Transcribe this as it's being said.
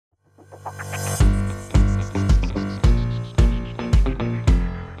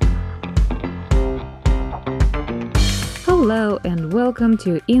Hello and welcome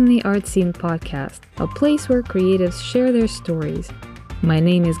to In the Art Scene podcast, a place where creatives share their stories. My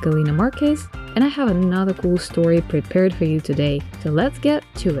name is Galina Marquez, and I have another cool story prepared for you today, so let's get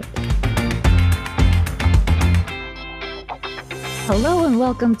to it. Hello and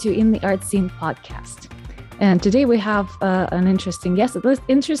welcome to In the Art Scene podcast. And today we have an interesting guest. It's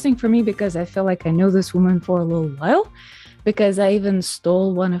interesting for me because I feel like I know this woman for a little while, because I even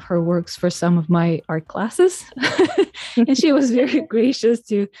stole one of her works for some of my art classes. And she was very gracious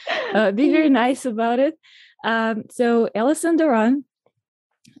to be very nice about it. So Allison Dawrant,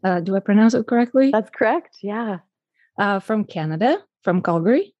 do I pronounce it correctly? That's correct, yeah. From Canada, from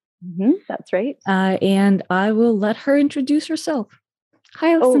Calgary. Mm-hmm, that's right. And I will let her introduce herself.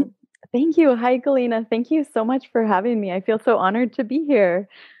 Hi, Allison. Oh, thank you. Hi, Galina. Thank you so much for having me. I feel so honored to be here.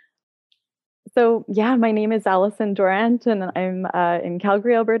 So, yeah, my name is Allison Dawrant, and I'm in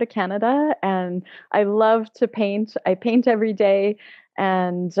Calgary, Alberta, Canada, and I love to paint. I paint every day,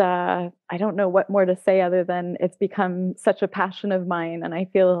 and I don't know what more to say other than it's become such a passion of mine, and I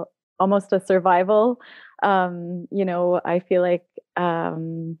feel almost a survival. I feel like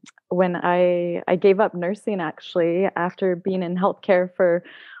when I gave up nursing, actually, after being in healthcare for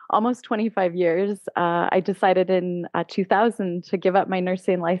almost 25 years, I decided in 2000 to give up my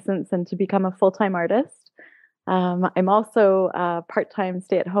nursing license and to become a full-time artist. I'm also a part-time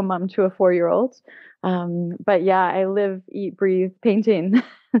stay-at-home mom to a 4-year-old. But yeah, I live, eat, breathe painting.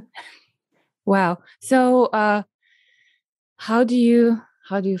 Wow. So how do you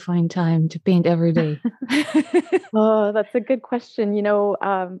find time to paint every day? Oh, that's a good question.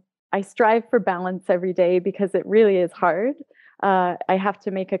 I strive for balance every day because it really is hard. I have to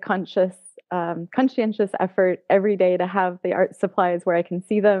make a conscientious effort every day to have the art supplies where I can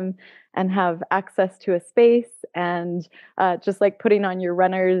see them and have access to a space. And just like putting on your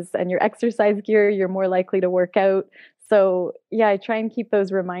runners and your exercise gear, you're more likely to work out. So yeah, I try and keep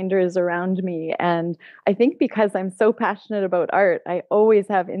those reminders around me. And I think because I'm so passionate about art, I always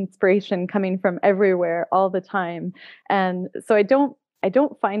have inspiration coming from everywhere all the time. And so I don't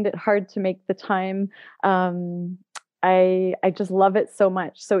find it hard to make the time. I just love it so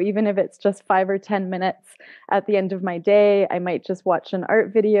much. So even if it's just 5 or 10 minutes at the end of my day, I might just watch an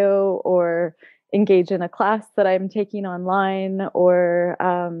art video or engage in a class that I'm taking online, or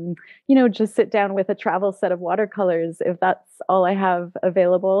just sit down with a travel set of watercolors if that's all I have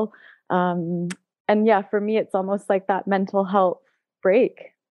available. And yeah, for me, it's almost like that mental health break.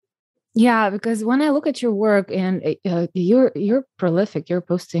 Yeah, because when I look at your work, and you're prolific, you're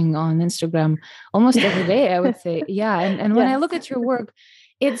posting on Instagram almost every day, I would say. Yeah, and when I look at your work,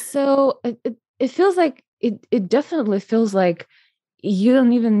 it's so it feels like it definitely feels like you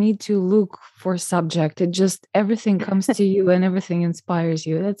don't even need to look for subject. It just everything comes to you and everything inspires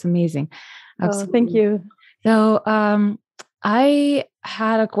you. That's amazing. Absolutely. Oh, thank you. So I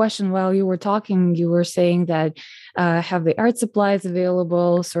had a question while you were talking. You were saying that have the art supplies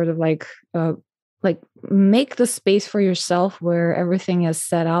available, sort of like make the space for yourself where everything is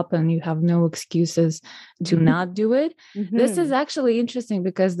set up and you have no excuses to not do it. Mm-hmm. This is actually interesting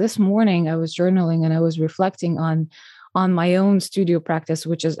because this morning I was journaling and I was reflecting on my own studio practice,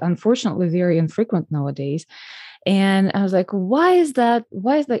 which is unfortunately very infrequent nowadays. And I was like, why is that?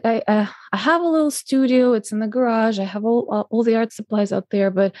 I have a little studio. It's in the garage. I have all the art supplies out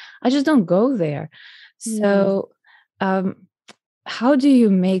there, but I just don't go there. So how do you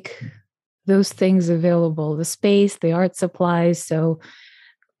make those things available? The space, the art supplies. So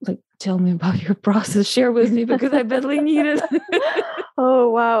tell me about your process. Share with me because I badly need it. Oh,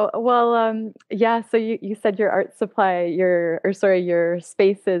 wow. Well, yeah. So you said your art supply, your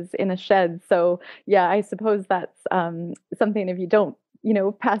space is in a shed. So yeah, I suppose that's something if you don't,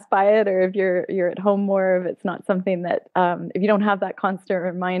 pass by it, or if you're at home more, if it's not something that if you don't have that constant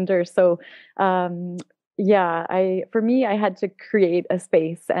reminder. So yeah, for me, I had to create a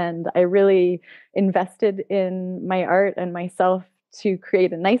space, and I really invested in my art and myself to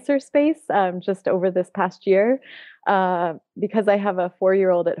create a nicer space just over this past year. Because I have a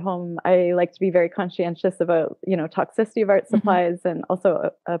 4-year-old at home, I like to be very conscientious about, toxicity of art supplies, mm-hmm. and also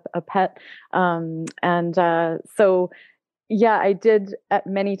a pet. So yeah, I did at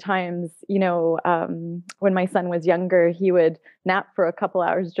many times, when my son was younger, he would nap for a couple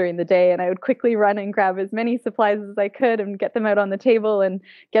hours during the day, and I would quickly run and grab as many supplies as I could and get them out on the table and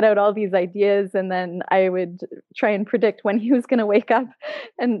get out all these ideas. And then I would try and predict when he was going to wake up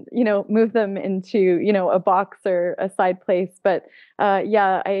and, move them into, a box or a side place. But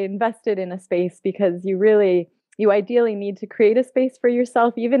yeah, I invested in a space because you ideally need to create a space for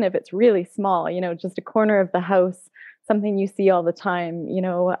yourself, even if it's really small, just a corner of the house, something you see all the time.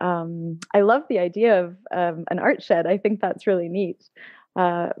 I love the idea of an art shed. I think that's really neat.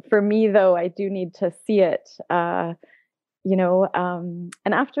 For me, though, I do need to see it. And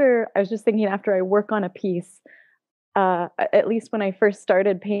after I was just thinking, after I work on a piece, at least when I first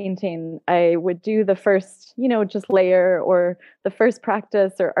started painting, I would do the first, just layer or the first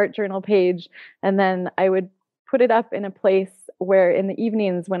practice or art journal page. And then I would put it up in a place where in the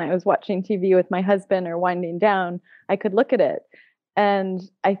evenings when I was watching TV with my husband or winding down, I could look at it. And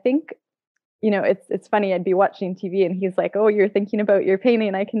I think, it's funny. I'd be watching TV and he's like, "Oh, you're thinking about your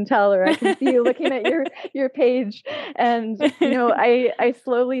painting. I can tell, or I can see you looking at your page." And I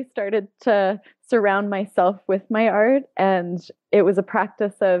slowly started to surround myself with my art, and it was a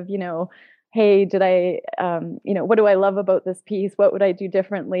practice of, hey, did I, what do I love about this piece? What would I do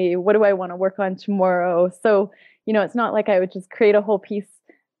differently? What do I want to work on tomorrow? So, it's not like I would just create a whole piece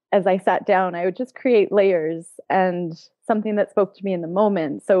as I sat down. I would just create layers and something that spoke to me in the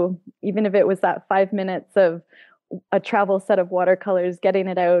moment. So even if it was that 5 minutes of a travel set of watercolors, getting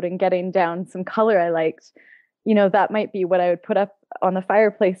it out and getting down some color I liked, that might be what I would put up on the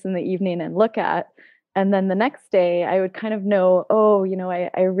fireplace in the evening and look at. And then the next day I would kind of know, oh,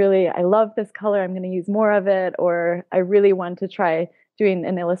 I love this color. I'm going to use more of it. Or I really want to try doing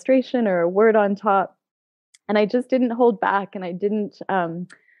an illustration or a word on top. And I just didn't hold back. And I didn't,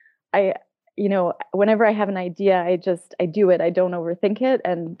 I, whenever I have an idea, I do it. I don't overthink it.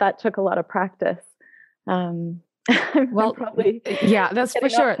 And that took a lot of practice. Well, probably yeah, that's for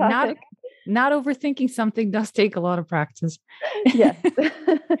sure. Not overthinking something does take a lot of practice. Yes.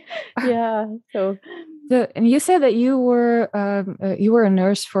 Yeah. And you said that you were a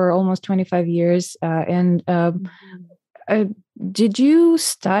nurse for almost 25 years, did you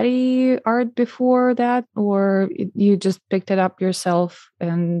study art before that, or you just picked it up yourself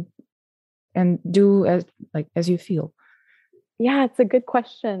and do as you feel? Yeah, it's a good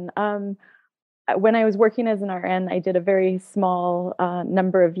question. When I was working as an RN, I did a very small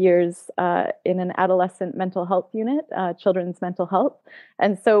number of years in an adolescent mental health unit, children's mental health.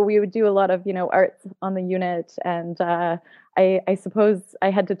 And so we would do a lot of, arts on the unit. And I suppose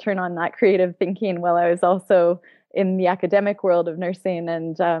I had to turn on that creative thinking while I was also in the academic world of nursing.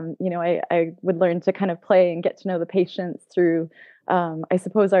 And, I would learn to kind of play and get to know the patients through, I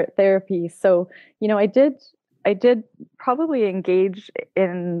suppose, art therapy. So, I did probably engage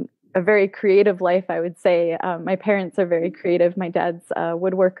in a very creative life, I would say. My parents are very creative. My dad's a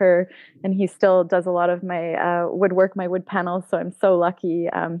woodworker, and he still does a lot of my woodwork, my wood panels. So I'm so lucky.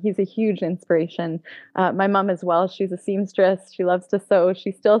 He's a huge inspiration. My mom as well. She's a seamstress. She loves to sew.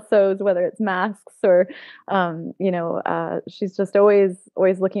 She still sews, whether it's masks or, she's just always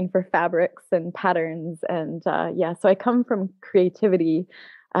looking for fabrics and patterns. And so I come from creativity.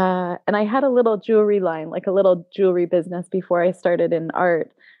 And I had a little jewelry line, like a little jewelry business before I started in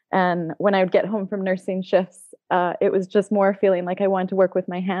art. And when I would get home from nursing shifts, it was just more feeling like I wanted to work with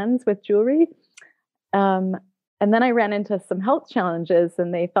my hands with jewelry. And then I ran into some health challenges,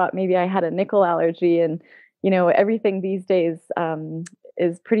 and they thought maybe I had a nickel allergy. And, everything these days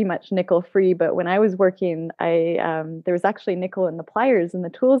is pretty much nickel free. But when I was working, there was actually nickel in the pliers and the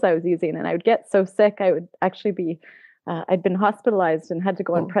tools I was using. And I would get so sick, I would actually be I'd been hospitalized and had to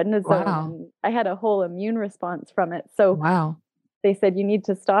go on prednisone. Wow. And I had a whole immune response from it. So wow. They said, you need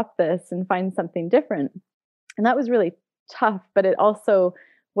to stop this and find something different. And that was really tough, but it also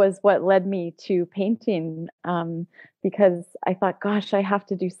was what led me to painting, because I thought, gosh, I have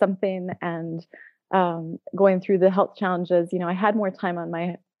to do something. And going through the health challenges, I had more time on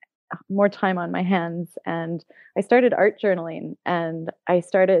my hands, and I started art journaling. And I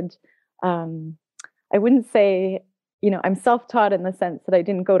started, I wouldn't say, I'm self-taught in the sense that I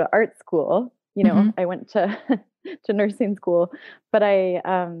didn't go to art school. I went to to nursing school, but I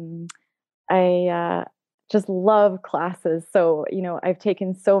just love classes. So, I've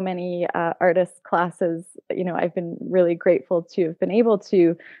taken so many artist classes. I've been really grateful to have been able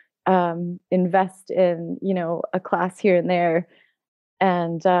to invest in, a class here and there.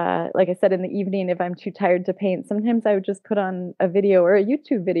 And like I said, in the evening, if I'm too tired to paint, sometimes I would just put on a video or a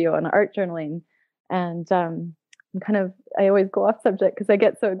YouTube video on art journaling. And I always go off subject because I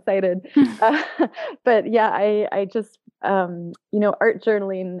get so excited. But yeah, I just, art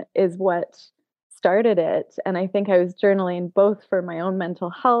journaling is what started it. And I think I was journaling both for my own mental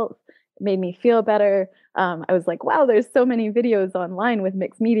health. It made me feel better. I was like, wow, there's so many videos online with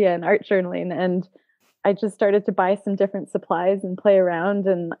mixed media and art journaling. And I just started to buy some different supplies and play around.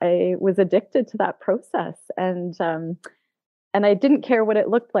 And I was addicted to that process. And I didn't care what it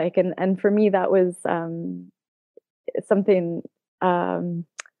looked like. And for me, that was something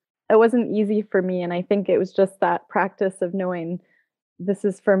it wasn't easy for me. And I think it was just that practice of knowing this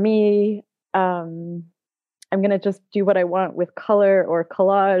is for me. I'm going to just do what I want with color or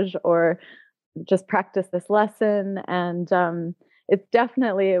collage, or just practice this lesson. And it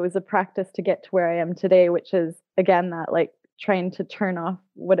was a practice to get to where I am today, which is, again, that like trying to turn off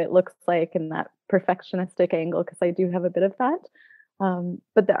what it looks like and that perfectionistic angle, because I do have a bit of that.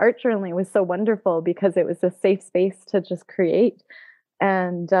 But the art journaling was so wonderful because it was a safe space to just create.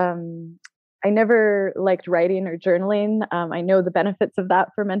 And I never liked writing or journaling. I know the benefits of that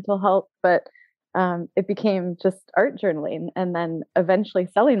for mental health, but it became just art journaling and then eventually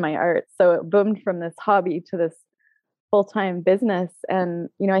selling my art. So it boomed from this hobby to this full-time business. And,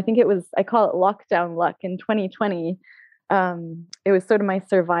 I think I call it lockdown luck in 2020. It was sort of my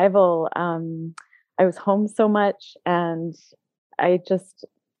survival. I was home so much and I just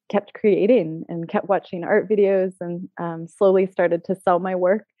kept creating and kept watching art videos and slowly started to sell my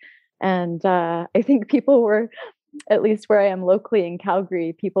work. And I think people were, at least where I am locally in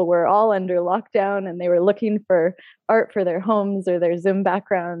Calgary, people were all under lockdown and they were looking for art for their homes or their Zoom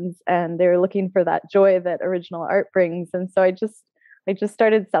backgrounds. And they were looking for that joy that original art brings. And so I just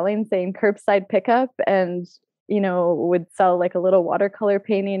started selling, saying curbside pickup, and, would sell like a little watercolor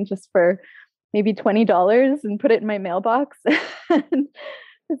painting just for maybe $20 and put it in my mailbox. And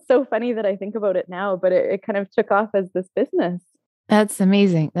it's so funny that I think about it now, but it kind of took off as this business. That's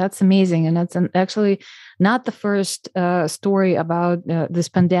amazing. That's amazing. And that's actually not the first story about this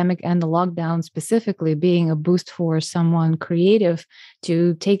pandemic and the lockdown specifically being a boost for someone creative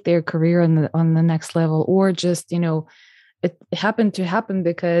to take their career on the next level, or just, it happened to happen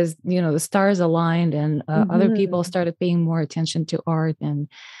because, the stars aligned and other people started paying more attention to art. And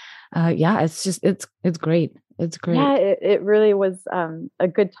it's great. It's great. Yeah, it really was a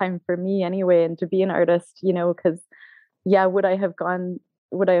good time for me anyway. And to be an artist, because would I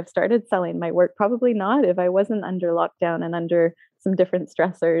have started selling my work? Probably not, if I wasn't under lockdown and under some different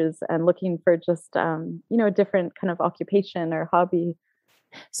stressors and looking for just, a different kind of occupation or hobby.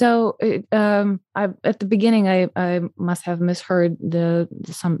 So at the beginning, I must have misheard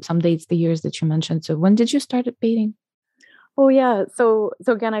some dates, the years that you mentioned. So when did you start painting? Oh yeah. So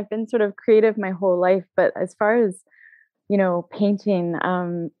again, I've been sort of creative my whole life, but as far as, painting,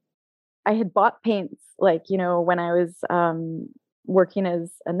 I had bought paints like, when I was working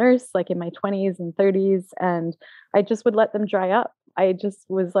as a nurse, like in my 20s and 30s, and I just would let them dry up. I just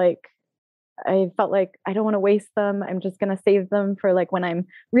was like, I felt like I don't want to waste them. I'm just going to save them for like when I'm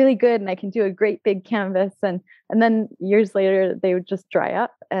really good and I can do a great big canvas. And then years later, they would just dry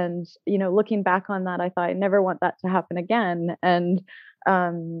up. And, looking back on that, I thought I never want that to happen again. And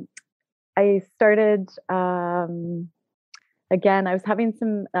I started, again, I was having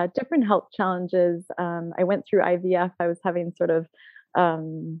some different health challenges. I went through IVF. I was having sort of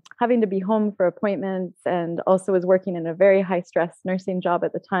having to be home for appointments, and also was working in a very high stress nursing job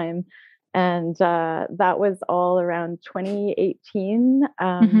at the time. And that was all around 2018,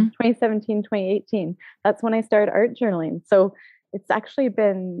 2017, 2018. That's when I started art journaling. So it's actually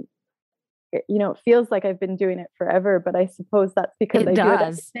been, it feels like I've been doing it forever, but I suppose that's because I do it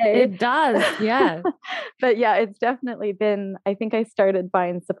every day. It does. Yeah. But yeah, it's definitely been, I think I started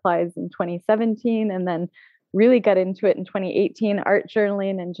buying supplies in 2017 and then really got into it in 2018, art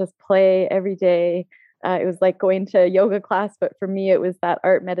journaling and just play every day. It was like going to yoga class, but for me, it was that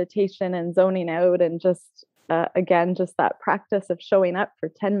art meditation and zoning out, and just, again, just that practice of showing up for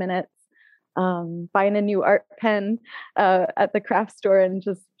 10 minutes, buying a new art pen at the craft store and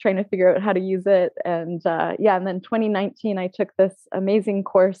just trying to figure out how to use it. And and then 2019, I took this amazing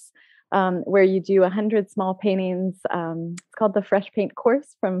course where you do 100 small paintings. It's called the Fresh Paint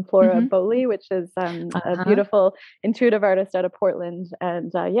course from Flora Bowley, which is a beautiful intuitive artist out of Portland.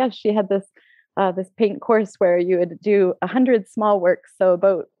 And she had this paint course where you would do 100 small works, so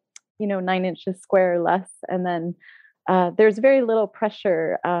about 9 inches square or less, and then there's very little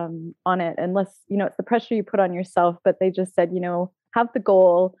pressure on it, unless it's the pressure you put on yourself. But they just said, have the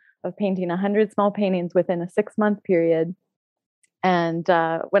goal of painting 100 small paintings within a 6-month period. And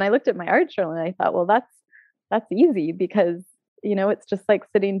when I looked at my art journal, I thought, well, that's easy, because it's just like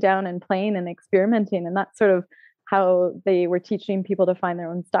sitting down and playing and experimenting, and that's sort of how they were teaching people to find their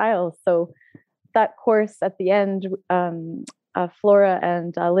own style. So that course at the end, Flora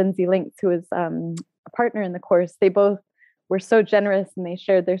and Lindsay Links, who is a partner in the course, they both were so generous, and they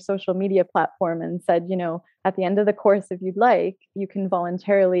shared their social media platform and said, at the end of the course, if you'd like, you can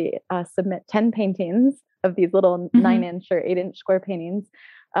voluntarily submit 10 paintings of these little 9-inch or 8-inch square paintings,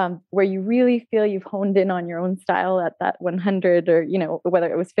 where you really feel you've honed in on your own style at that 100, or, whether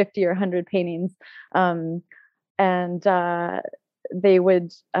it was 50 or 100 paintings. they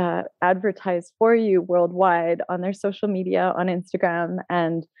would advertise for you worldwide on their social media, on Instagram.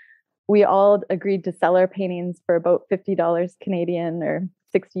 And we all agreed to sell our paintings for about $50 Canadian or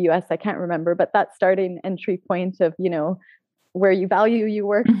 60 US. I can't remember, but that starting entry point of, where you value your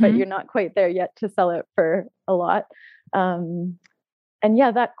work, but you're not quite there yet to sell it for a lot. And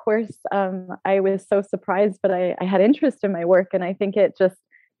yeah, that course, I was so surprised, but I had interest in my work. And I think it just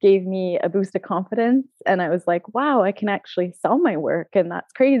gave me a boost of confidence. And I was like, wow, I can actually sell my work. And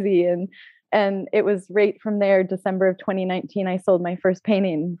that's crazy. And it was right from there, December of 2019, I sold my first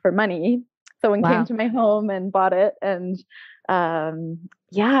painting for money. Someone came to my home and bought it. And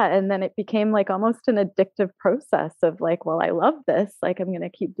and then it became like almost an addictive process of like, well, I love this, like I'm going to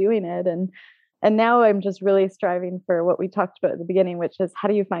keep doing it. And now I'm just really striving for what we talked about at the beginning, which is how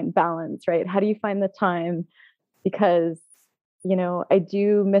do you find balance, right? How do you find the time? Because, I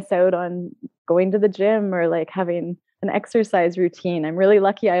do miss out on going to the gym or like having an exercise routine. I'm really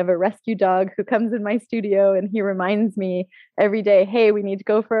lucky. I have a rescue dog who comes in my studio and he reminds me every day, hey, we need to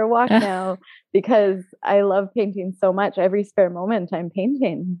go for a walk now, because I love painting so much. Every spare moment I'm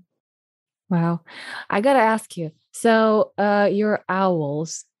painting. Wow. I got to ask you. So your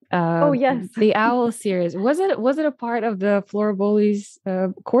owls, oh yes, the owl series, was it a part of the Floriboli's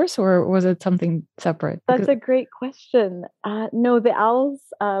course, or was it something separate? That's a great question. No, the owls,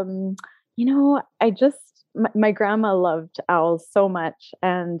 my grandma loved owls so much,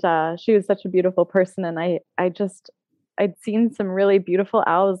 and she was such a beautiful person. And I'd seen some really beautiful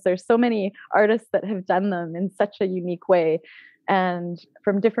owls. There's so many artists that have done them in such a unique way. And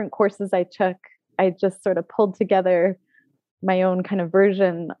from different courses I took, I just sort of pulled together my own kind of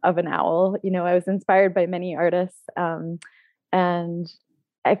version of an owl. I was inspired by many artists, and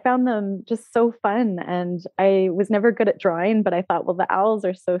I found them just so fun. And I was never good at drawing, but I thought, well, the owls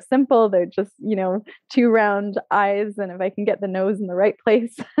are so simple. They're just, two round eyes. And if I can get the nose in the right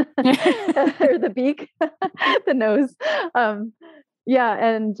place or the beak, the nose.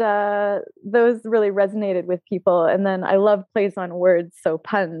 Those really resonated with people. And then I love plays on words, so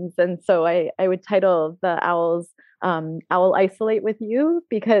puns. And so I would title the owls, Owl Isolate With You,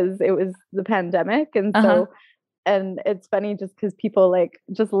 because it was the pandemic. And so and it's funny just because people like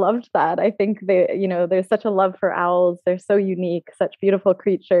just loved that. I think there's such a love for owls. They're so unique, such beautiful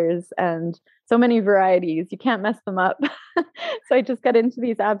creatures, and so many varieties. You can't mess them up. So I just got into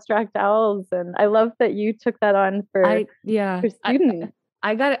these abstract owls, and I love that you took that on for students.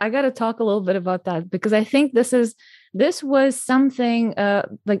 I got to talk a little bit about that, because I think this was something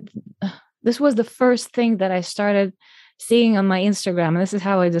this was the first thing that I started seeing on my Instagram. And this is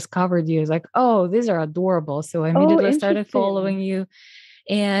how I discovered you. It's like, oh, these are adorable. So I immediately started following you.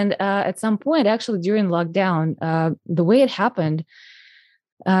 And at some point, actually during lockdown, the way it happened,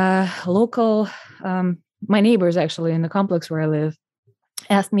 local, my neighbors actually in the complex where I live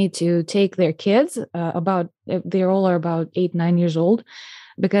asked me to take their kids they all are about 8-9 years old,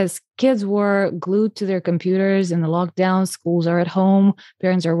 because kids were glued to their computers in the lockdown. Schools are at home,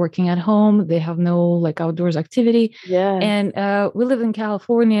 parents are working at home, they have no like outdoors activity. And we live in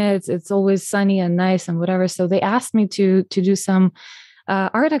California. It's always sunny and nice and whatever. So they asked me to do some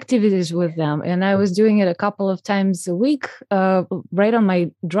art activities with them, and I was doing it a couple of times a week, right on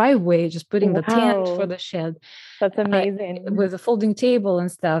my driveway, just putting the tent for the shed. That's amazing. With a folding table and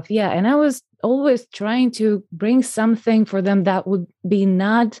stuff. Yeah, and I was always trying to bring something for them that would be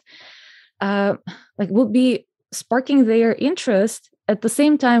not would be sparking their interest, at the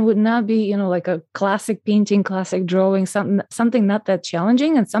same time would not be like a classic painting, classic drawing, something not that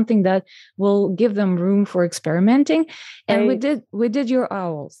challenging, and something that will give them room for experimenting. And we did your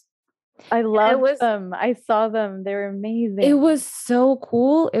owls. I loved them. I saw them. They were amazing. It was so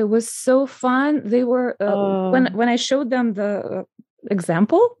cool. It was so fun. They were when I showed them the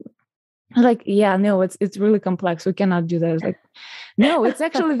example, like, yeah, no, it's really complex. We cannot do that. It's like, no, it's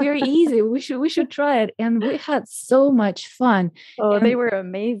actually very easy. We should try it. And we had so much fun. Oh, and they were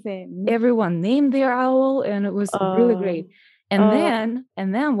amazing. Everyone named their owl, and it was really great. And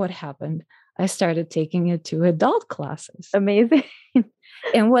then what happened? I started taking it to adult classes. Amazing.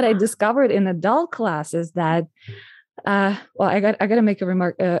 And what I discovered in adult classes that, I got to make a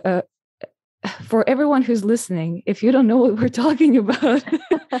remark. For everyone who's listening, if you don't know what we're talking about,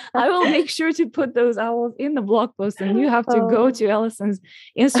 I will make sure to put those owls in the blog post, and you have to go to Allison's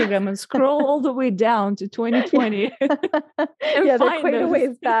Instagram and scroll all the way down to 2020. Yeah, they're quite a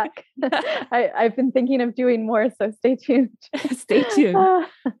ways back. I've been thinking of doing more, so stay tuned. Stay tuned.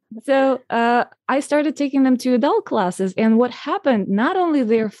 So I started taking them to adult classes, and what happened, not only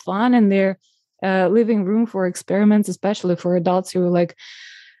they're fun and they're leaving room for experiments, especially for adults who like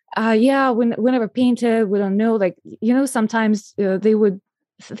Yeah, whenever painted, we don't know, like, sometimes they would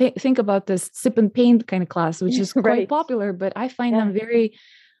think about this sip and paint kind of class, which is quite Right. popular, but I find Yeah. them very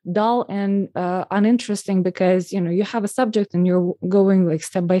dull and uninteresting because, you have a subject and you're going like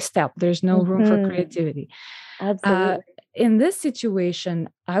step by step. There's no room for Hmm. creativity. Uh, Absolutely. in this situation,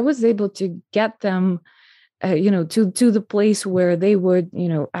 I was able to get them to the place where they would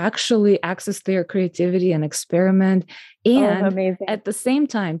actually access their creativity and experiment, Oh, and amazing. at the same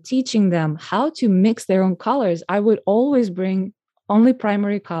time teaching them how to mix their own colors. I would always bring only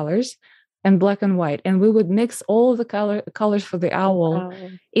primary colors and black and white, and we would mix all the colors for the Oh, owl wow.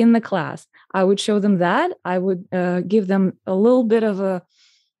 in the class. I would show them that. I would give them a little bit of a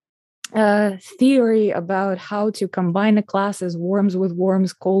theory about how to combine the classes, warms with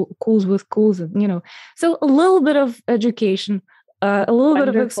warms, cools with cools, and so a little bit of education, a little bit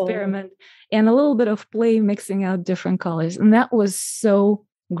of Wonderful. experiment, and a little bit of play, mixing out different colors, and that was so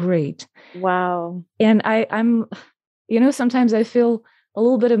great. Wow. And I'm, sometimes I feel a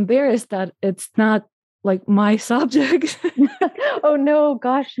little bit embarrassed that it's not like my subject. Oh no,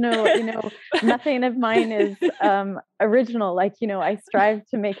 gosh, no. Nothing of mine is original. Like, I strive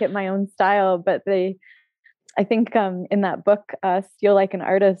to make it my own style, but I think in that book, Steal Like an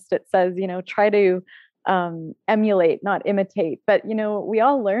Artist, it says, try to emulate, not imitate. But we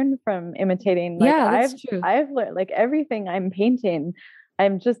all learn from imitating. Like Yeah, I've that's true. I've learned, like, everything I'm painting,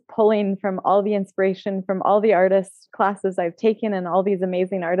 I'm just pulling from all the inspiration from all the artists classes I've taken and all these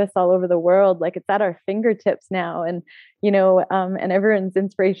amazing artists all over the world. Like, it's at our fingertips now, and and everyone's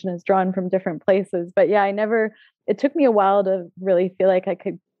inspiration is drawn from different places. But yeah, I never. It took me a while to really feel like I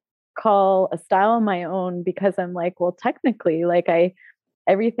could call a style my own, because I'm like, well, technically, like, I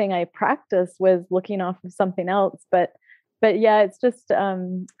everything I practice was looking off of something else. But yeah, it's just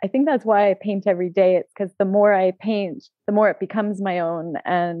I think that's why I paint every day. It's because the more I paint, the more it becomes my own.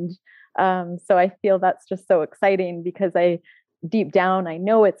 And so I feel that's just so exciting, because I deep down I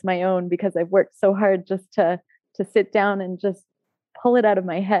know it's my own, because I've worked so hard just to sit down and just pull it out of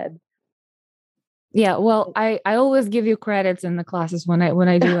my head. Yeah, well, I always give you credits in the classes when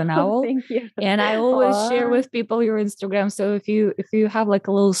I do an Oh, owl, thank you. and I always share Aw. with people your Instagram. So if you have like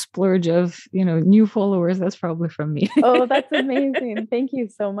a little splurge of new followers, that's probably from me. Oh, that's amazing. Thank you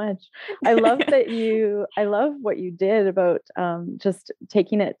so much. I love what you did about just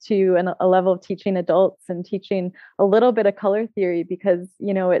taking it to a level of teaching adults and teaching a little bit of color theory, because,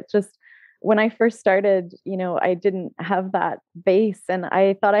 it just, when I first started, I didn't have that base, and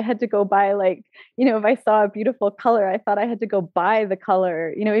I thought I had to go buy, like, if I saw a beautiful color, I thought I had to go buy the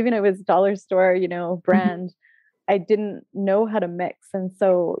color, even if it was dollar store, Mhm. brand. I didn't know how to mix. And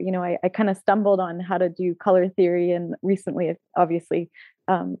so, I kind of stumbled on how to do color theory, and recently I've obviously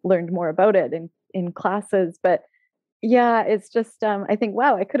learned more about it in classes. But yeah, it's just, I think,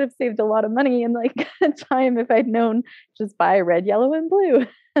 wow, I could have saved a lot of money in, like, time if I'd known just buy red, yellow, and blue.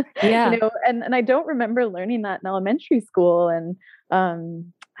 Yeah, And I don't remember learning that in elementary school. And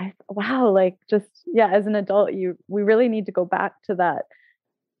wow, like, just, yeah, as an adult, we really need to go back to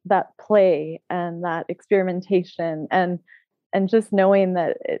that play and that experimentation, and just knowing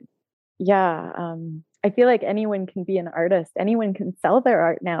that yeah, I feel like anyone can be an artist, anyone can sell their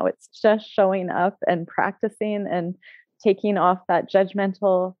art now. It's just showing up and practicing and taking off that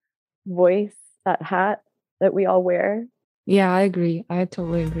judgmental voice, that hat that we all wear. yeah, I agree. I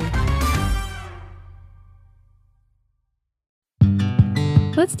totally agree.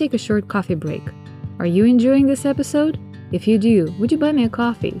 Let's take a short coffee break. Are you enjoying this episode? If you do, would you buy me a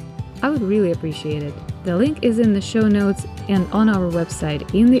coffee? I would really appreciate it. The link is in the show notes and on our website,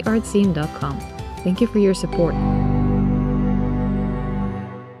 intheartscene.com. Thank you for your support.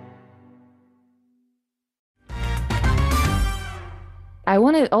 I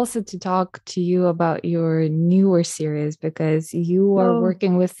wanted also to talk to you about your newer series because you are Oh,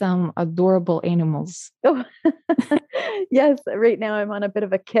 working with some adorable animals. oh. Yes, right now I'm on a bit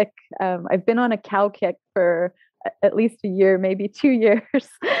of a kick. I've been on a cow kick for at least a year, maybe 2 years,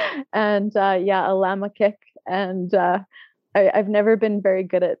 and yeah, a llama kick. And I've never been very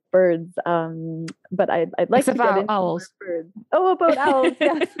good at birds, but I'd like Except to get for into more owls. birds. Oh, about owls,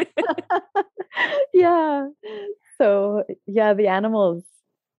 yes. Yeah. So yeah, the animals,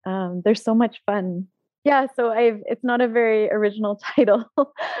 they're so much fun. Yeah, so it's not a very original title.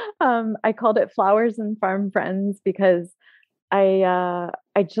 I called it Flowers and Farm Friends, because I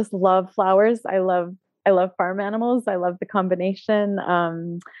just love flowers. I love farm animals. I love the combination.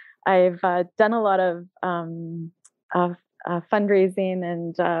 I've done a lot of uh, fundraising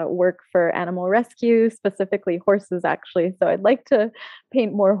and work for animal rescue, specifically horses, actually. So I'd like to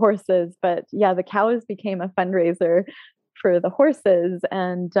paint more horses. But yeah, the cows became a fundraiser for the horses.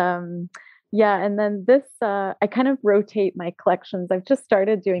 And and then this, I kind of rotate my collections. I've just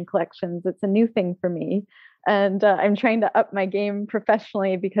started doing collections. It's a new thing for me. And I'm trying to up my game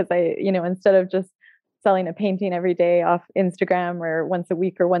professionally because instead of just selling a painting every day off Instagram or once a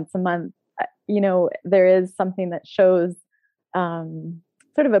week or once a month, there is something that shows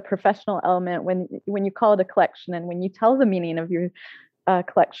sort of a professional element when you call it a collection and when you tell the meaning of your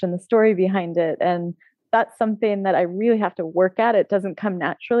collection, the story behind it. And that's something that I really have to work at. It doesn't come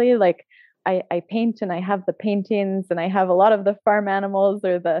naturally. Like I paint and I have the paintings and I have a lot of the farm animals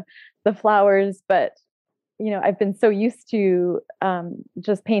or the flowers, but I've been so used to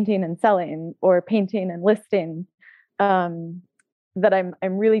just painting and selling or painting and listing that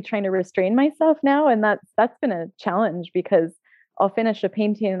I'm really trying to restrain myself now. And that's been a challenge because I'll finish a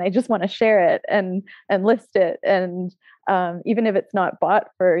painting and I just want to share it and list it. And even if it's not bought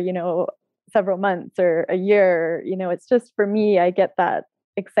for, several months or a year, it's just for me, I get that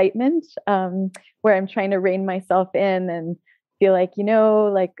excitement where I'm trying to rein myself in and feel like,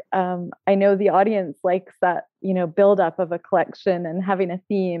 I know the audience likes that, build up of a collection and having a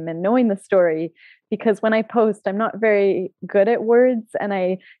theme and knowing the story. Because when I post, I'm not very good at words and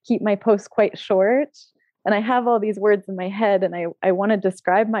I keep my posts quite short. And I have all these words in my head and I want to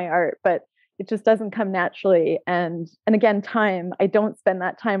describe my art, but it just doesn't come naturally. And again, time, I don't spend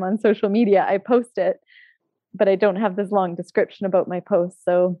that time on social media. I post it, but I don't have this long description about my posts.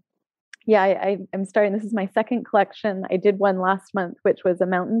 So yeah, I'm starting. This is my second collection. I did one last month, which was a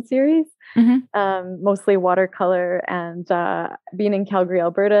mountain series, mostly watercolor. And being in Calgary,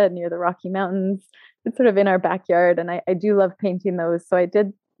 Alberta, near the Rocky Mountains, it's sort of in our backyard. And I do love painting those. So I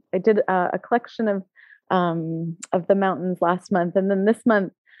did a collection of the mountains last month, and then this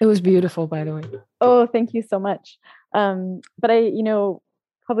month it was beautiful, by the way. Oh, thank you so much. But I,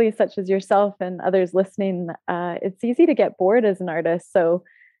 probably such as yourself and others listening, it's easy to get bored as an artist. So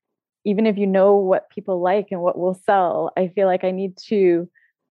even if you know what people like and what will sell, I feel like I need to,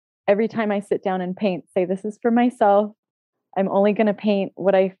 every time I sit down and paint, say, this is for myself. I'm only going to paint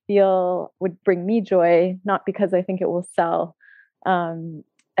what I feel would bring me joy, not because I think it will sell. And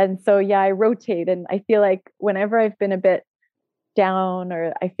so, I rotate. And I feel like whenever I've been a bit down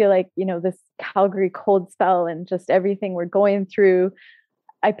or I feel like, this Calgary cold spell and just everything we're going through,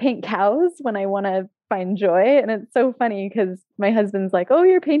 I paint cows when I want to find joy. And it's so funny because my husband's like, oh,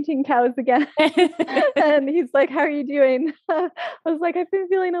 you're painting cows again. And he's like, how are you doing? I was like, I've been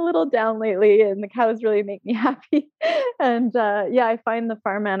feeling a little down lately and the cows really make me happy. And I find the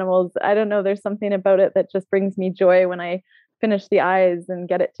farm animals, I don't know, there's something about it that just brings me joy when I finish the eyes and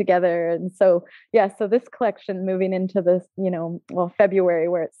get it together. And so, so this collection moving into this, February,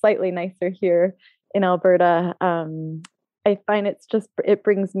 where it's slightly nicer here in Alberta, I find it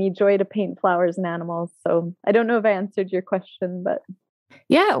brings me joy to paint flowers and animals. So I don't know if I answered your question, but.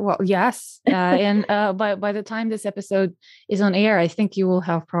 Yeah, well, yes. And by the time this episode is on air, I think you will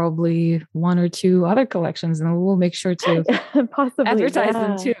have probably one or two other collections, and we'll make sure to possibly advertise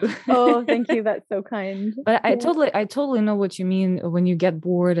them too. Oh, thank you. That's so kind. But I totally know what you mean when you get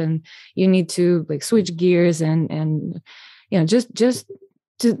bored and you need to like switch gears and just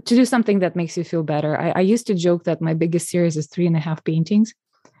to do something that makes you feel better. I used to joke that my biggest series is 3.5 paintings.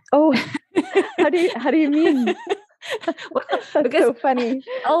 Oh, how do you mean? That's so funny.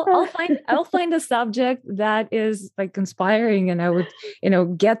 I'll find a subject that is like inspiring, and I would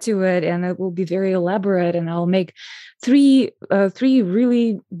get to it, and it will be very elaborate, and I'll make three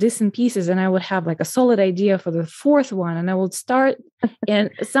really decent pieces, and I would have like a solid idea for the fourth one, and I would start and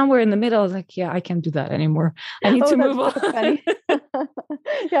somewhere in the middle I was like, I can't do that anymore. I need to move on. So funny.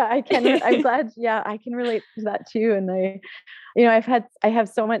 I can. I'm glad. I can relate to that too. And I have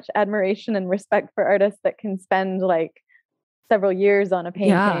so much admiration and respect for artists that can spend like several years on a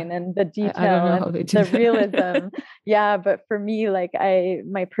painting and the detail and the realism. But for me, like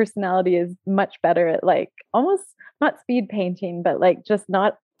my personality is much better at like almost not speed painting, but like just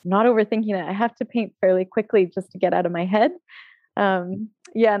not overthinking it. I have to paint fairly quickly just to get out of my head.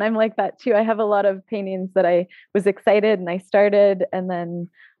 And I'm like that too. I have a lot of paintings that I was excited and I started, and then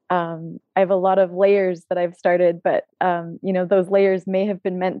I have a lot of layers that I've started, but those layers may have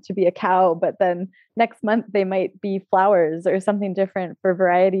been meant to be a cow, but then next month they might be flowers or something different for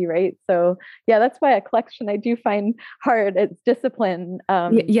variety, right? So that's why a collection I do find hard. It's discipline.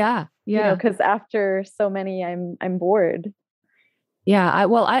 Because after so many, I'm bored.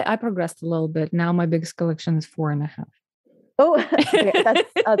 I progressed a little bit. Now my biggest collection is 4.5. Oh, okay,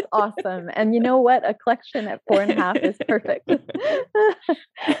 that's awesome. And you know what? A collection at 4.5 is perfect.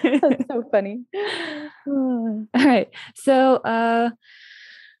 That's so funny. All right. So,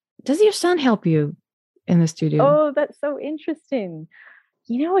 does your son help you in the studio? Oh, that's so interesting.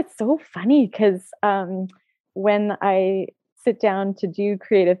 It's so funny because when I sit down to do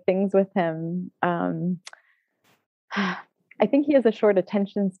creative things with him, I think he has a short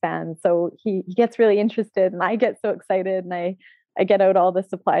attention span. So he gets really interested and I get so excited and I get out all the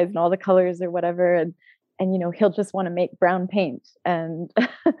supplies and all the colors or whatever. And he'll just want to make brown paint. And,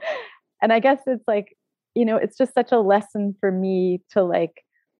 and I guess it's like, it's just such a lesson for me to like,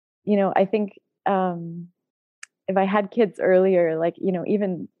 I think, if I had kids earlier, like,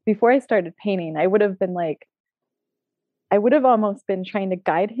 even before I started painting, I would have almost been trying to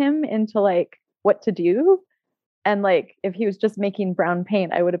guide him into like what to do. And like, if he was just making brown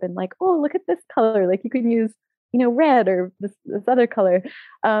paint, I would have been like, oh, look at this color. Like you can use, red or this other color.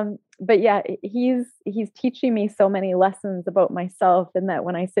 But yeah, he's teaching me so many lessons about myself, and that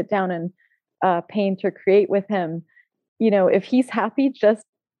when I sit down and paint or create with him, if he's happy just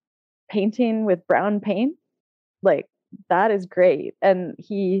painting with brown paint, like that is great. And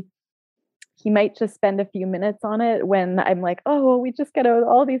he might just spend a few minutes on it when I'm like, oh, well, we just got out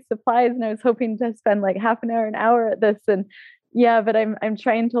all these supplies and I was hoping to spend like half an hour at this. And yeah, but I'm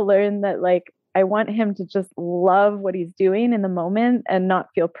trying to learn that like I want him to just love what he's doing in the moment and not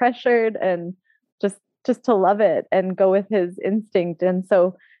feel pressured, and just to love it and go with his instinct. And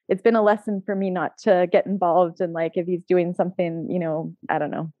so it's been a lesson for me not to get involved in like if he's doing something, I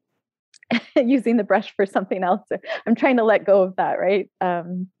don't know, using the brush for something else. I'm trying to let go of that, right?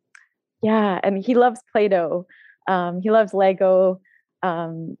 Yeah, and he loves Play-Doh. He loves Lego.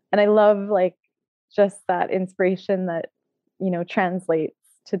 And I love like just that inspiration that, translates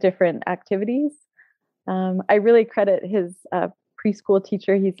to different activities. I really credit his preschool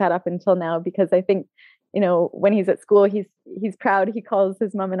teacher he's had up until now, because I think, when he's at school, he's proud. He calls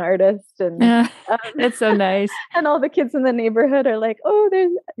his mom an artist, and that's so nice. And all the kids in the neighborhood are like, oh,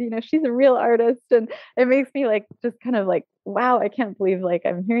 there's, she's a real artist. And it makes me like, just kind of like, wow, I can't believe like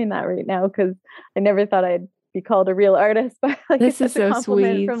I'm hearing that right now, because I never thought I'd be called a real artist, but like this it's is so a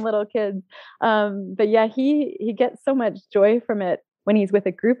compliment sweet from little kids. But yeah, he gets so much joy from it when he's with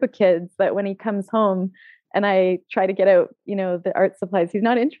a group of kids, that when he comes home and I try to get out, the art supplies, he's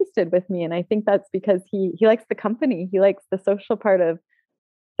not interested with me. And I think that's because he likes the company. He likes the social part of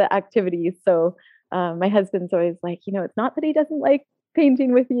the activities. So my husband's always like, it's not that he doesn't like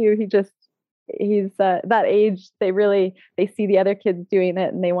painting with you. He's that age. They see the other kids doing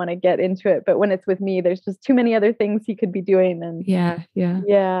it and they want to get into it. But when it's with me, there's just too many other things he could be doing. And yeah.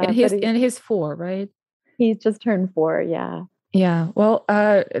 And he's 4, right? He's just turned 4. Yeah. Yeah, well,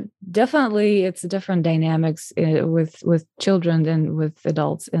 definitely it's different dynamics with children than with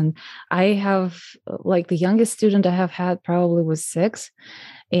adults. And I have like the youngest student I have had probably was 6,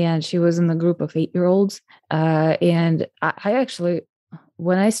 and she was in the group of 8-year-olds. And I actually,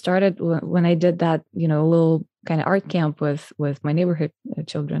 when I did that, little kind of art camp with my neighborhood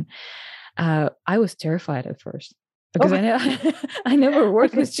children, I was terrified at first, because I never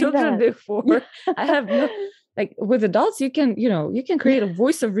worked with children before. Yeah. I have no. Like with adults, you can create a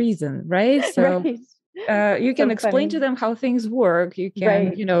voice of reason, right? So right. You can explain to them how things work. You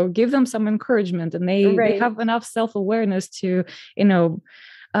can, give them some encouragement, and they have enough self-awareness to, even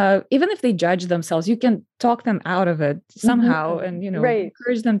if they judge themselves, you can talk them out of it somehow, and,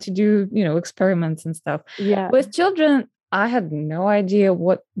 encourage them to do, experiments and stuff. Yeah. With children, I had no idea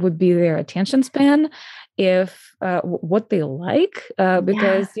what would be their attention span, if what they like,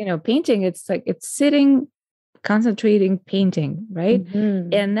 because, painting, it's like it's sitting, concentrating, painting, right?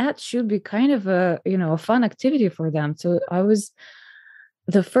 Mm-hmm. And that should be kind of a fun activity for them. So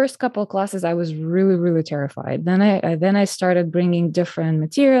the first couple of classes, I was really, really terrified. Then I started bringing different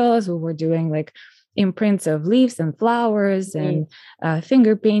materials. We were doing like imprints of leaves and flowers and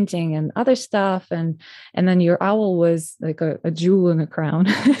finger painting and other stuff, and then your owl was like a jewel in a crown.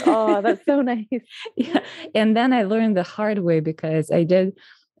 Oh, that's so nice. Yeah. And then I learned the hard way, because I did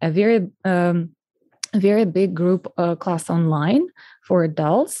a very big group class online for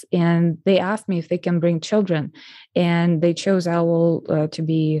adults, and they asked me if they can bring children, and they chose owl to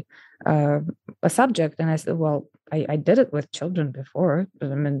be a subject. And I said, well, I did it with children before, but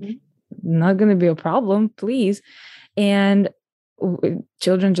I mean, not going to be a problem, please. And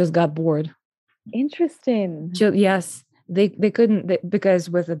children just got bored. Interesting. Yes. They couldn't, because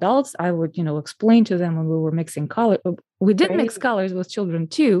with adults, I would, explain to them when we were mixing color. We did mix colors with children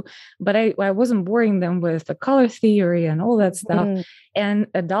too, but I wasn't boring them with the color theory and all that stuff. And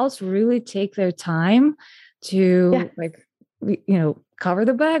adults really take their time to cover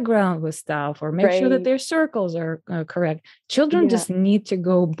the background with stuff or make sure that Right. their circles are correct. Children Yeah. just need to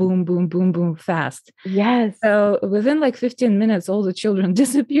go boom, boom, boom, boom fast. Yes. So within like 15 minutes, all the children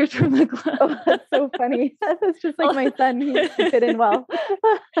disappeared from the class. Oh, that's so funny. That's just like my son. He fit in well.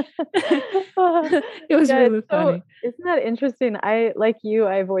 It was Yeah, really so funny. isn't that interesting? Like you,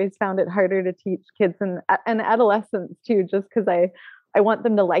 I've always found it harder to teach kids and adolescents too, just because I want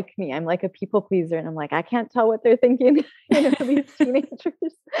them to like me. I'm like a people pleaser, and I'm like, I can't tell what they're thinking, these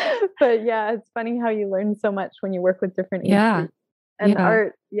teenagers. But yeah, it's funny how you learn so much when you work with different age Yeah. groups. And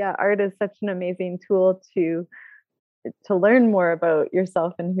Yeah. art is such an amazing tool to learn more about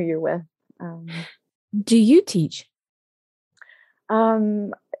yourself and who you're with. Do you teach?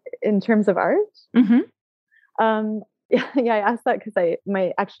 In terms of art, Mm-hmm. yeah, I asked that because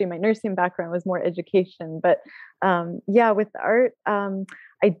my nursing background was more education, but yeah, with art,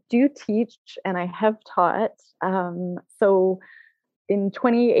 I do teach and I have taught. So in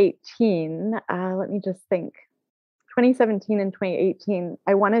 2018, let me just think, 2017 and 2018,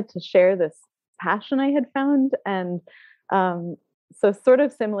 I wanted to share this passion I had found, and so sort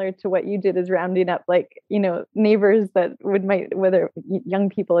of similar to what you did is rounding up neighbors that whether young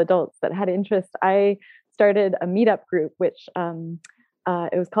people, adults that had interest. I started a meetup group, which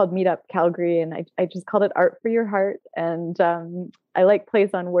it was called Meetup Calgary, and I just called it Art for Your Heart. And I like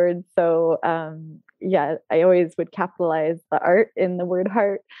plays on words, so yeah, I always would capitalize the art in the word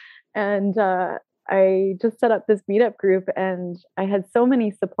heart. And I just set up this meetup group, and I had so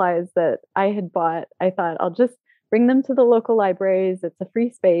many supplies that I had bought. I thought I'll just bring them to the local libraries. It's a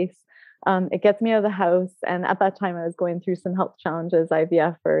free space. It gets me out of the house. And at that time, I was going through some health challenges,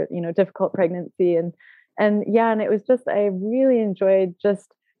 IVF, or difficult pregnancy, and yeah, and it was just, I really enjoyed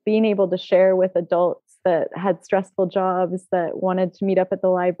just being able to share with adults that had stressful jobs that wanted to meet up at the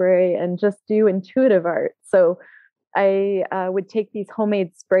library and just do intuitive art. So I would take these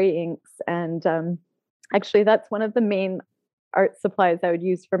homemade spray inks, and actually, that's one of the main art supplies I would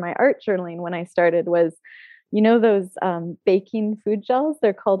use for my art journaling when I started was, those baking food gels.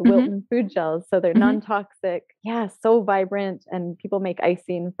 They're called Mm-hmm. Wilton food gels. So they're non-toxic. Yeah, so vibrant, and people make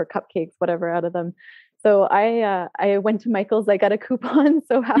icing for cupcakes, whatever, out of them. So I went to Michael's. I got a coupon,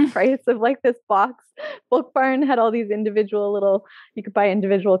 so half price of like this box. Book Barn had all these individual little. You could buy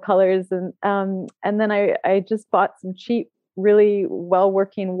individual colors, and then I just bought some cheap, really well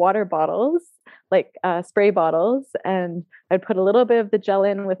working water bottles, like spray bottles, and I'd put a little bit of the gel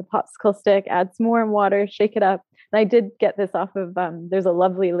in with a popsicle stick, add some more water, shake it up. And I did get this off of there's a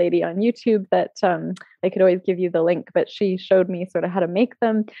lovely lady on YouTube that I could always give you the link, but she showed me sort of how to make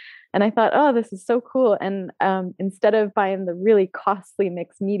them. And I thought, oh, this is so cool. And instead of buying the really costly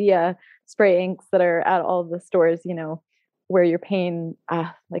mixed media spray inks that are at all the stores, where you're paying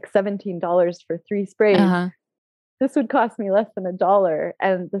like $17 for 3 sprays, this would cost me less than $1.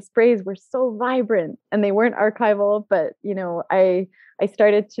 And the sprays were so vibrant, and they weren't archival, but I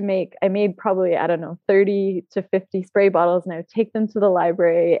started to I made probably, I don't know, 30 to 50 spray bottles, and I would take them to the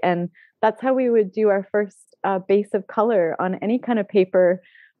library. And that's how we would do our first base of color on any kind of paper.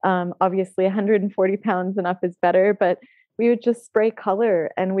 Obviously 140 pounds and up is better, but we would just spray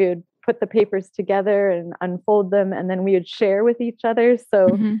color, and we would put the papers together and unfold them, and then we would share with each other.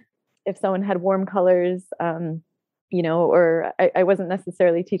 So if someone had warm colors, or I wasn't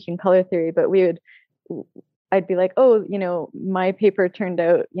necessarily teaching color theory, but I'd be like, oh, my paper turned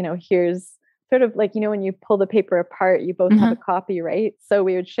out, here's sort of like, when you pull the paper apart, you both have a copy, right? So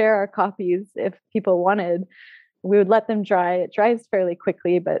we would share our copies if people wanted. We would let them dry. It dries fairly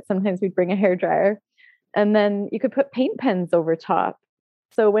quickly, but sometimes we'd bring a hairdryer, and then you could put paint pens over top.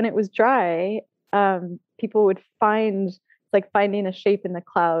 So when it was dry, people would it's like finding a shape in the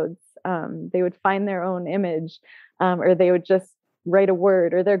clouds. They would find their own image, or they would just write a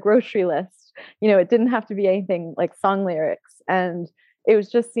word or their grocery list. It didn't have to be anything like song lyrics. And it was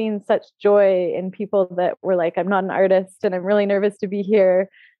just seeing such joy in people that were like, I'm not an artist and I'm really nervous to be here.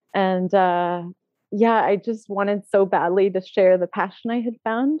 And yeah, I just wanted so badly to share the passion I had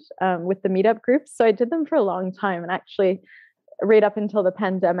found with the meetup groups. So I did them for a long time, and actually right up until the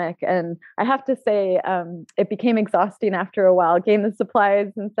pandemic. And I have to say, it became exhausting after a while, getting the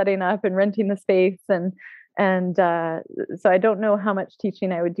supplies and setting up and renting the space. And so I don't know how much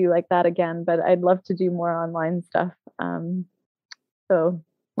teaching I would do like that again, but I'd love to do more online stuff.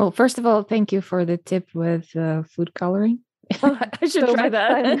 Well, first of all, thank you for the tip with food coloring. I should try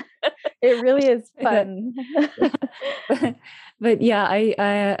that. It really is fun. But yeah,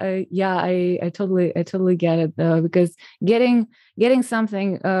 I totally get it though, because getting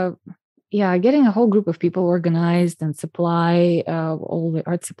something, getting a whole group of people organized and supply all the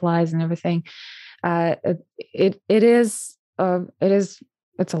art supplies and everything, it is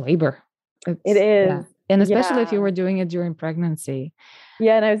it's a labor. It Yeah. is. And especially if you Yeah. were doing it during pregnancy.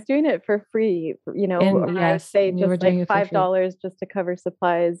 Yeah, and I was doing it for free, And or I would yes, say and you were just doing like it for free. $5 just to cover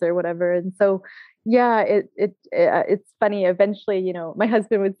supplies or whatever. And so, yeah, it's funny. Eventually, my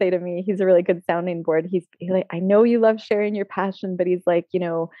husband would say to me, he's a really good sounding board. He's like, I know you love sharing your passion, but he's like,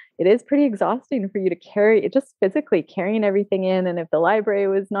 it is pretty exhausting for you to carry it, just physically carrying everything in. And if the library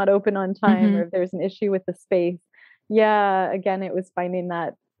was not open on time Mm-hmm. or if there's an issue with the space, yeah, again, it was finding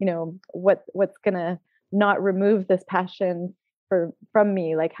that, what's gonna not remove this passion from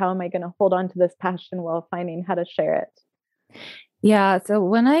me, like how am I going to hold on to this passion while finding how to share it. Yeah. So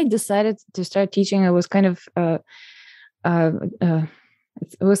when I decided to start teaching, it was kind of uh, uh,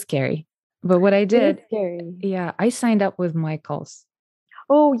 it was scary. But what I It is did, scary. yeah, I signed up with Michael's.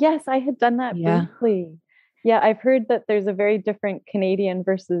 Oh yes, I had done that Yeah. briefly. Yeah, I've heard that there's a very different Canadian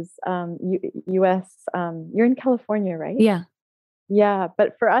versus US. You're in California, right? Yeah. Yeah,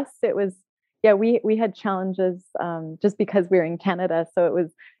 but for us it was, yeah, we had challenges just because we were in Canada, so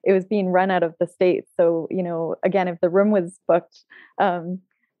it was being run out of the States. So, again, if the room was booked and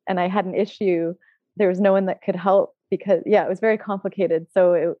I had an issue, there was no one that could help because yeah, it was very complicated.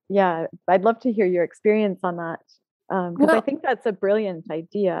 So yeah, I'd love to hear your experience on that because I Well, think that's a brilliant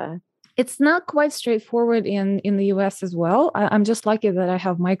idea. it's not quite straightforward in the US as well. I'm just lucky that I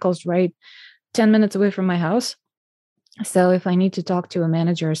have Michael's right 10 minutes away from my house. So if I need to talk to a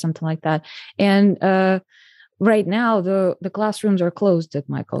manager or something like that, and right now the classrooms are closed at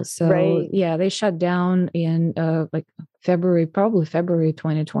Michael's. So Right. yeah, they shut down in like probably February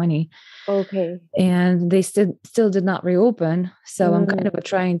 2020, Okay. and they still did not reopen. So I'm kind of Mm,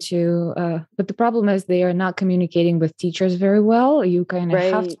 trying to but the problem is they are not communicating with teachers very well. You kind of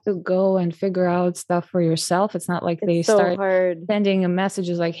have right. to go and figure out stuff for yourself. It's not like they It's so start hard. sending a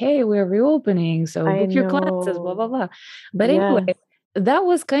messages like, hey, we're reopening, so I book your classes, blah know. blah blah. But anyway, Yes. that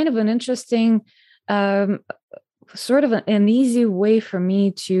was kind of an interesting um sort of an easy way for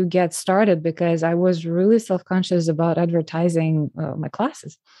me to get started because I was really self-conscious about advertising my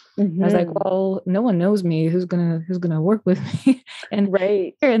classes. I was like, Hmm. well, no one knows me. Who's gonna work with me? And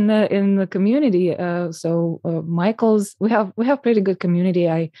Right. here in the community, so Michael's, we have pretty good community.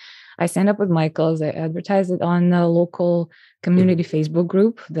 I signed up with Michael's. I advertised it on the local community Facebook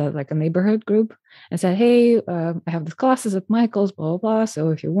group, like a neighborhood group, and said, hey, I have the classes at Michael's, blah blah blah. So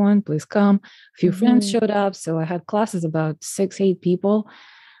if you want, please come. A few friends Hmm. showed up, so I had classes about 6-8 people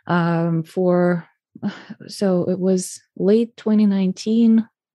for. So it was late 2019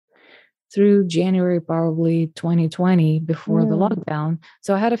 through January, probably 2020, before the Mm. lockdown.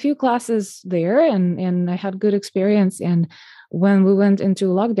 So I had a few classes there, and I had good experience. And when we went into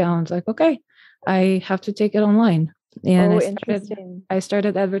lockdown, it's like, okay, I have to take it online. And Oh, I started interesting. I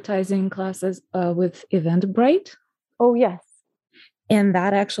started advertising classes with Eventbrite, Oh, yes. and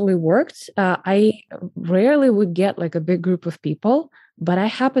that actually worked. I rarely would get like a big group of people, but I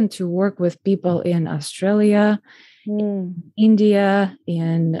happened to work with people in Australia, Mm. India,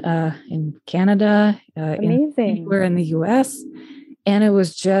 in Canada, Amazing. anywhere in the US. And it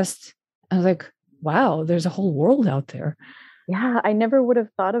was just, I was like, wow, there's a whole world out there. Yeah, I never would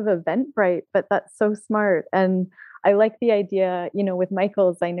have thought of Eventbrite, but that's so smart. And I like the idea, with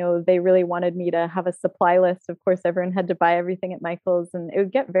Michael's, I know they really wanted me to have a supply list. Of course, everyone had to buy everything at Michael's and it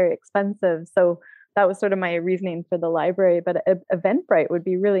would get very expensive. So that was sort of my reasoning for the library, but Eventbrite would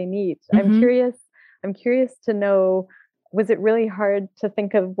be really neat. Mm-hmm. I'm curious to know, was it really hard to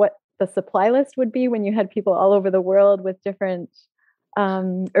think of what the supply list would be when you had people all over the world with different,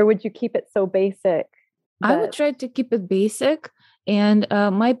 or would you keep it so basic I would that, try to keep it basic. And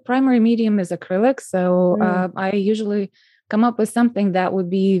my primary medium is acrylic. So mm, I usually come up with something that would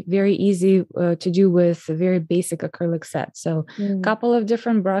be very easy to do with a very basic acrylic set. So a mm. couple of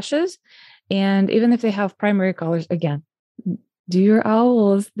different brushes. And even if they have primary colors, again, do your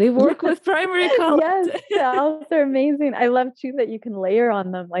owls. They work Yes. with primary colors. Yes, the owls are amazing. I love too that you can layer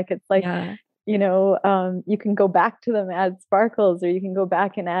on them. Like it's like, Yeah. you can go back to them, add sparkles, or you can go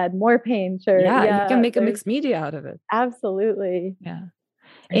back and add more paint, or Yeah. You can yeah, make a there's mixed media out of it. absolutely. Yeah.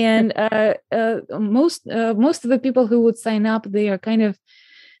 And most of the people who would sign up, they are kind of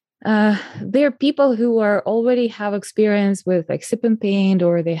they're people who are already have experience with like sip and paint,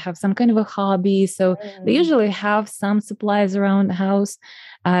 or they have some kind of a hobby. So they Mm, usually have some supplies around the house.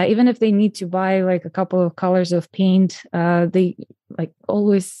 Even if they need to buy like a couple of colors of paint, they like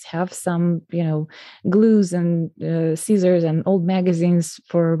always have some, glues and scissors and old magazines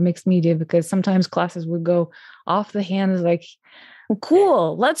for mixed media, because sometimes classes would go off the hands like,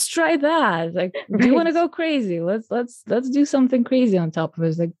 cool, let's try that. Like, do you want to right. go crazy? Let's do something crazy on top of it.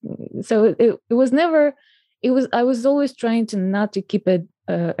 It's like, so it was never I was always trying to not to keep it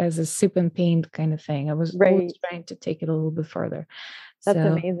as a sip and paint kind of thing. I was always trying to take it a little bit further. That's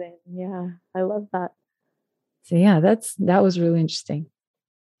amazing. Yeah, I love that. So yeah, that was really interesting.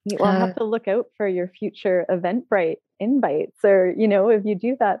 I'll have to look out for your future Eventbrite invites, or if you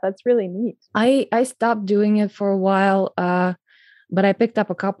do that, that's really neat. I stopped doing it for a while, but I picked up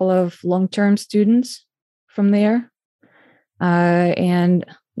a couple of long-term students from there, and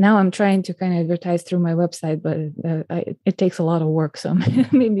now I'm trying to kind of advertise through my website, but it takes a lot of work, so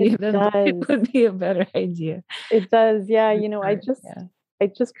maybe it would be a better idea. It does, yeah. I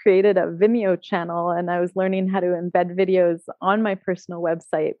just created a Vimeo channel, and I was learning how to embed videos on my personal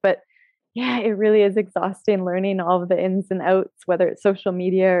website. But yeah, it really is exhausting learning all of the ins and outs, whether it's social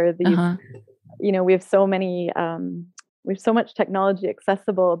media or these, we have so many, we have so much technology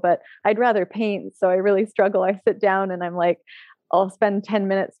accessible, but I'd rather paint. So I really struggle. I sit down and I'm like, I'll spend 10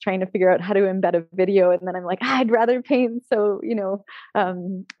 minutes trying to figure out how to embed a video. And then I'm like, I'd rather paint. So,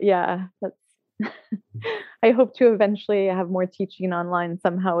 yeah, that's, I hope to eventually have more teaching online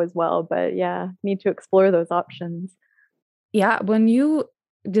somehow as well, but yeah, need to explore those options. Yeah, when you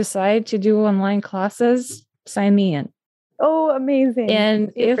decide to do online classes, sign me in. Oh, amazing.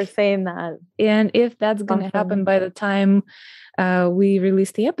 And Thank you for saying that. And if that's going to happen by the time we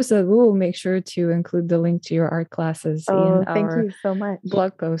release the episode, we will make sure to include the link to your art classes in our you so much.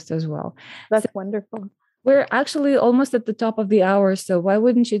 blog post as well. That's wonderful. We're actually almost at the top of the hour, so why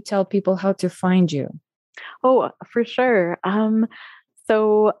wouldn't you tell people how to find you? Oh, for sure.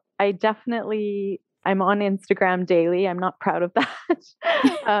 So I'm on Instagram daily. I'm not proud of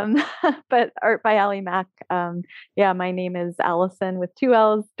that. But Art by Ali Mac. Yeah, my name is Allison with 2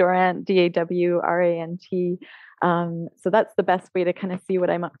 L's, Dawrant, Dawrant. So that's the best way to kind of see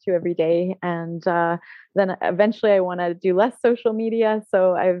what I'm up to every day. And then eventually I want to do less social media.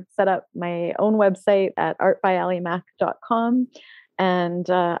 So I've set up my own website at artbyalimac.com. And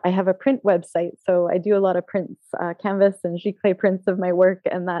I have a print website. So I do a lot of prints, canvas and giclée prints of my work.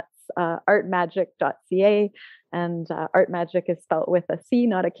 And that's artmagic.ca. And Artmagic is spelled with a C,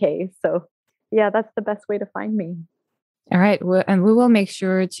 not a K. So yeah, that's the best way to find me. All right. Well, and we will make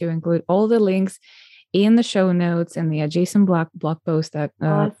sure to include all the links in the show notes and the adjacent blog post that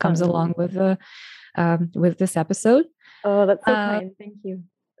comes along with this episode. Oh, that's so kind. Thank you.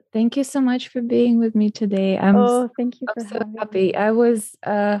 Thank you so much for being with me today. Thank you. I'm so happy. I was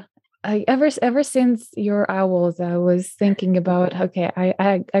ever since your owls, I was thinking about, okay,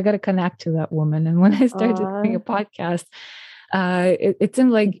 I got to connect to that woman. And when I started doing a podcast, it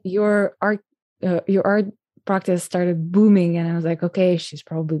seemed like your art practice started booming, and I was like, okay, she's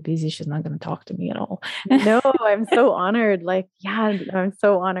probably busy. She's not going to talk to me at all. No, I'm so honored. I'm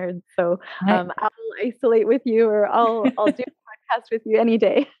so honored. So I'll isolate with you, or I'll do a podcast with you any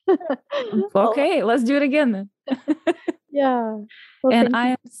day. Okay, let's do it again then. Yeah. Well, and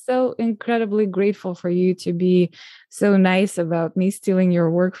I am so incredibly grateful for you to be so nice about me stealing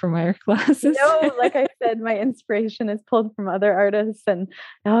your work from my classes. No, like I said, my inspiration is pulled from other artists. And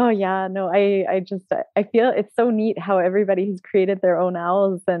I feel it's so neat how everybody has created their own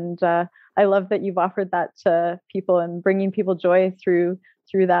owls. And I love that you've offered that to people and bringing people joy through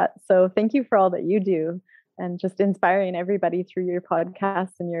that. So thank you for all that you do and just inspiring everybody through your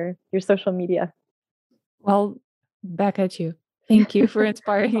podcast and your social media. Well, back at you. Thank you for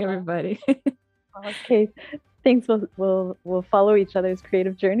inspiring everybody. Okay. Thanks. We'll follow each other's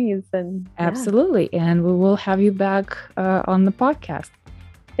creative journeys. And absolutely. And we will have you back on the podcast.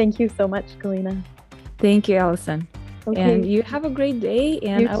 Thank you so much, Galina. Thank you, Allison. Okay. And you have a great day.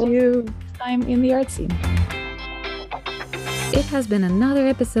 And I will see you next time in the art scene. It has been another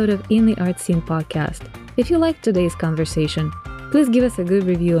episode of In the Art Scene podcast. If you liked today's conversation, please give us a good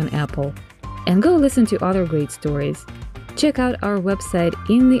review on Apple. And go listen to other great stories. Check out our website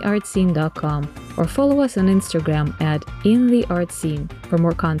intheartscene.com or follow us on Instagram at intheartscene for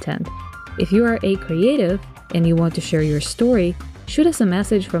more content. If you are a creative and you want to share your story, shoot us a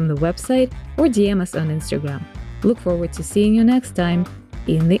message from the website or DM us on Instagram. Look forward to seeing you next time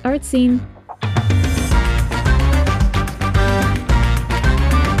in the art scene.